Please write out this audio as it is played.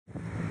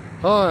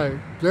Hi,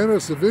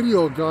 Dennis the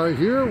Video Guy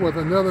here with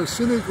another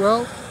Scenic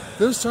Route,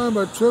 this time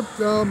a trip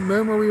down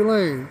memory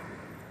lane.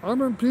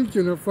 I'm in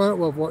Pekin in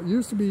front of what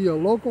used to be a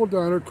local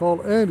diner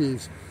called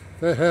Andy's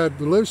that had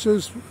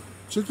delicious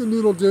chicken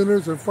noodle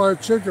dinners and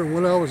fried chicken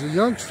when I was a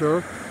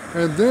youngster,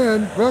 and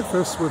then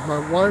breakfast with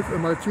my wife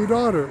and my two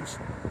daughters.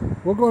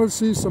 We're going to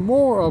see some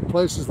more of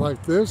places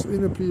like this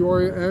in the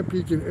Peoria and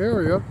Pekin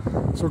area,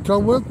 so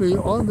come with me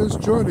on this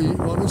journey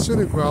on the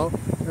Scenic Route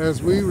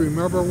as we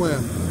remember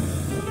when.